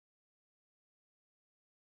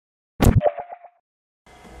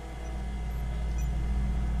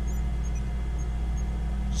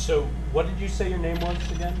So, what did you say your name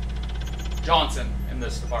was again? Johnson in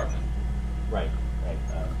this department. Right.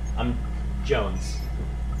 I'm Jones.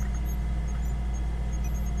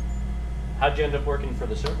 How'd you end up working for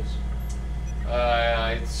the service?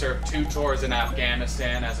 I served 2 tours in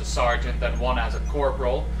Afghanistan as a sergeant, then 1 as a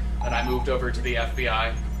corporal. Then I moved over to the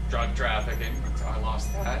FBI, drug trafficking, so I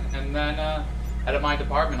lost that. And then head of my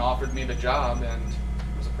department offered me the job, and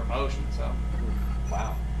it was a promotion, so.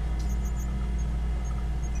 Wow.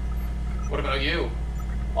 What about you?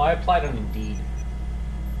 Well, I applied on Indeed.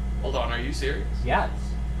 Hold on, are you serious? Yeah, it's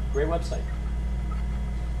a great website.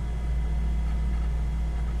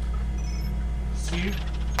 So do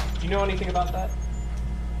you know anything about that?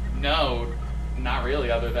 No, not really,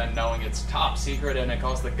 other than knowing it's top secret and it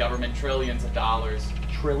costs the government trillions of dollars.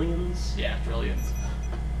 Trillions? Yeah, trillions.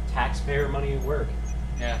 Taxpayer money at work.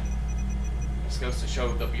 Yeah. Just goes to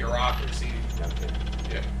show the bureaucracy. Okay.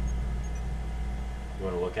 Yeah. You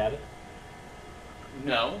want to look at it?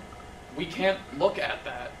 No, we can't look at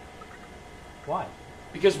that. Why?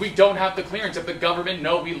 Because we don't have the clearance. If the government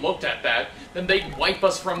know we looked at that, then they'd wipe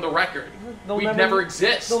us from the record. We'd never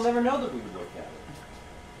exist. They'll never know that we would look at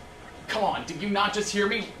it. Come on, did you not just hear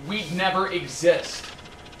me? We'd never exist.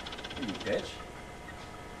 You bitch.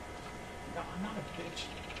 No, I'm not a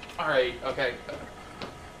bitch. Alright, okay.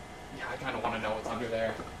 Yeah, I kind of want to know what's under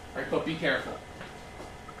there. Alright, but be careful.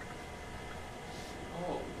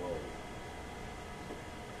 Oh, whoa.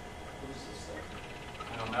 What is this stuff?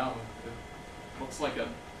 I don't know. It looks like a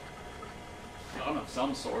gun of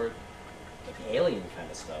some sort. Like alien kind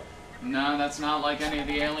of stuff. No, that's not like any of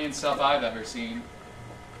the alien stuff I've ever seen.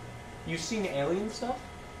 You've seen alien stuff?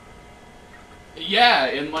 Yeah,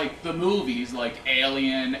 in like the movies, like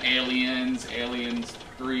Alien, Aliens, Aliens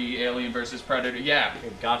 3, Alien vs. Predator. Yeah.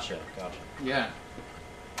 Okay, gotcha. Yeah.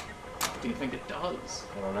 What do you think it does?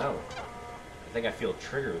 I don't know. I think I feel a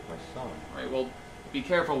trigger with my thumb. Alright, well, be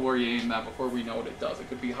careful where you aim that before we know what it does. It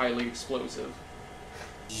could be highly explosive.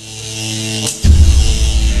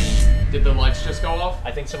 Did the lights just go off?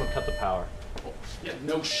 I think someone cut the power. Oh, yeah,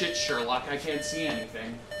 no shit, Sherlock. I can't see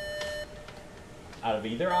anything. Out of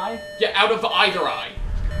either eye? Yeah, out of either eye.